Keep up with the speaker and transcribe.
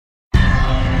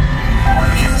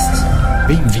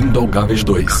Bem-vindo ao Gaves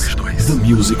 2, The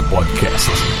Music Podcast.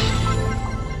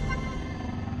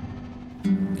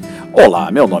 Olá,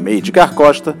 meu nome é Edgard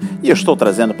Costa e eu estou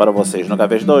trazendo para vocês no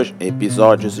Gaves 2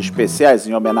 episódios especiais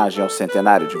em homenagem ao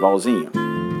centenário de Valzinho.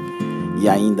 E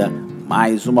ainda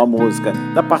mais uma música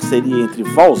da parceria entre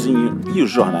Valzinho e o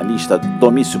jornalista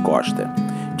Domício Costa,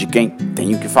 de quem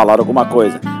tenho que falar alguma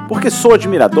coisa, porque sou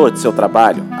admirador de seu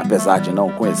trabalho, apesar de não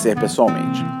o conhecer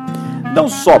pessoalmente. Não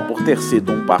só por ter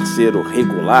sido um parceiro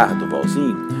regular do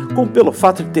Valzinho, como pelo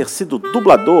fato de ter sido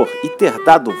dublador e ter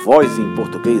dado voz em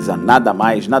português a nada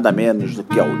mais, nada menos do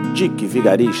que ao Dick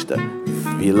Vigarista,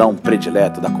 vilão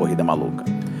predileto da Corrida Maluca.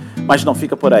 Mas não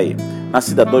fica por aí.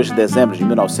 Nascida 2 de dezembro de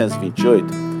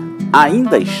 1928,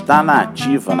 ainda está na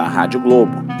ativa na Rádio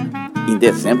Globo, em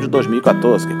dezembro de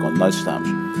 2014, que é quando nós estamos.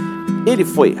 Ele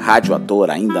foi radioator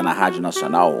ainda na Rádio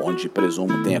Nacional, onde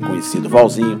presumo tenha conhecido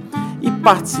Valzinho, e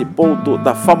participou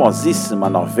da famosíssima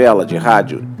novela de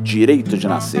rádio Direito de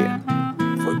Nascer.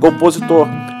 Foi compositor,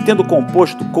 tendo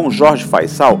composto com Jorge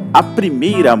Faisal a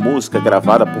primeira música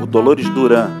gravada por Dolores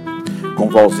Duran. Com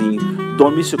Valzinho,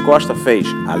 Domício Costa fez,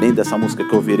 além dessa música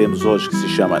que ouviremos hoje, que se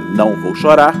chama Não Vou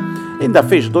Chorar, ainda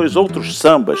fez 2 outros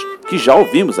sambas que já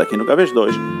ouvimos aqui no Gaves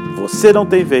 2, Você Não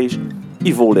Tem Vez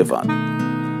e Vou Levando.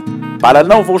 Para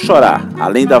Não Vou Chorar,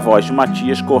 além da voz de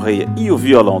Matias, Correa e o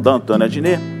violão da Antonia,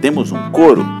 Adnet, temos um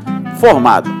coro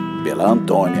formado pela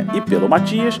Antonia e pelo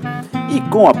Matias e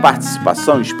com a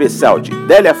participação especial de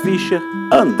Delia Fischer,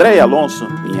 Andréia Alonso,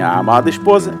 minha amada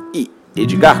esposa, e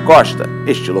Edgard Costa,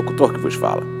 este locutor que vos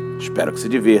fala. Espero que se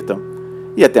divirtam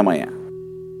e até amanhã.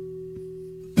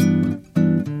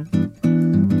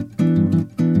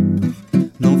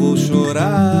 Não vou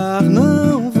chorar,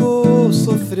 não vou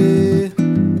sofrer.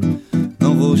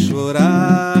 Não vou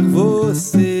chorar,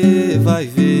 você vai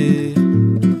ver.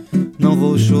 Não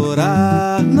vou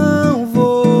chorar, não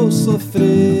vou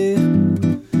sofrer.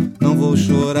 Não vou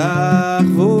chorar,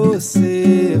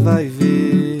 você vai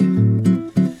ver.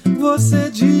 Você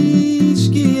diz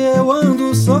que eu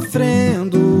ando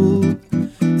sofrendo,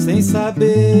 sem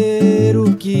saber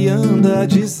o que anda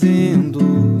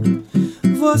dizendo.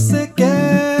 Você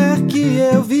quer que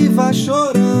eu viva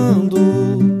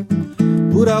chorando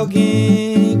por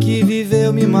alguém que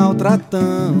viveu me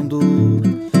maltratando.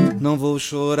 Não vou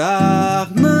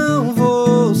chorar, não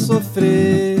vou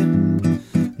sofrer.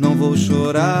 Não vou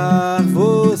chorar,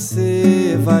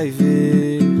 você vai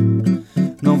ver.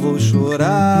 Não vou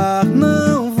chorar,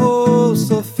 não vou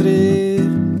sofrer.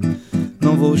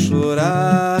 Não vou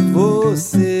chorar,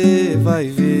 você vai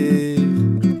ver.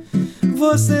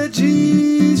 Você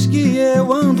diz que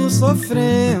eu ando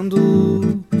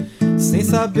sofrendo, sem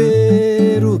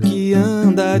saber o que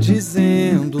anda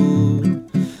dizendo.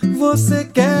 Você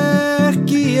quer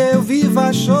que eu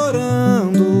viva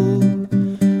chorando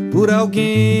por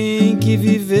alguém que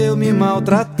viveu me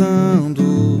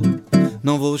maltratando.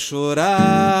 Não vou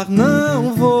chorar,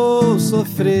 não vou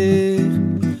sofrer.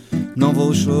 Não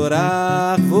vou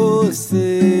chorar,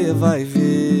 você vai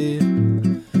ver.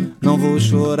 Não vou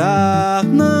chorar,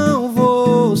 não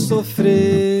vou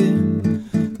sofrer.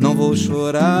 Não vou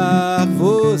chorar,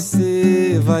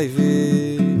 você vai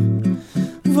ver.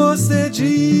 Você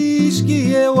diz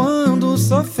que eu ando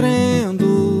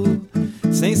sofrendo,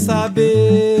 sem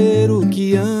saber o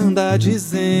que anda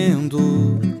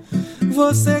dizendo.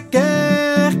 Você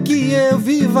quer que eu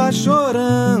viva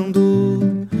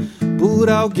chorando por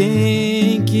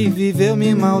alguém que viveu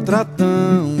me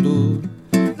maltratando.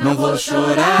 Não vou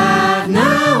chorar,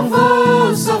 não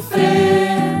vou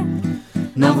sofrer.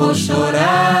 Não vou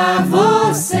chorar,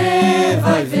 você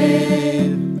vai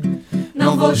ver.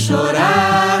 Não vou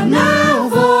chorar, não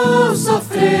vou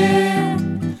sofrer.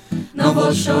 Não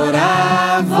vou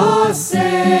chorar,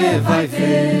 você vai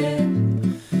ver.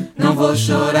 Não vou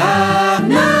chorar,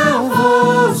 não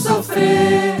vou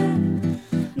sofrer.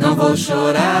 Não vou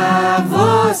chorar,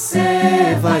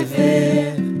 você vai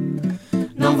ver.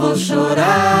 Não vou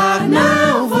chorar,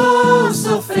 não vou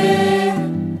sofrer.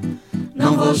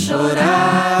 Não vou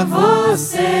chorar,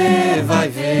 você vai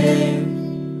ver.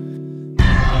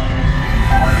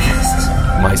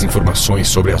 Mais informações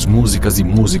sobre as músicas e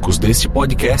músicos deste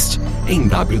podcast em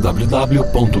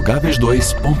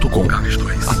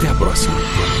www.gaves2.com. Até a próxima.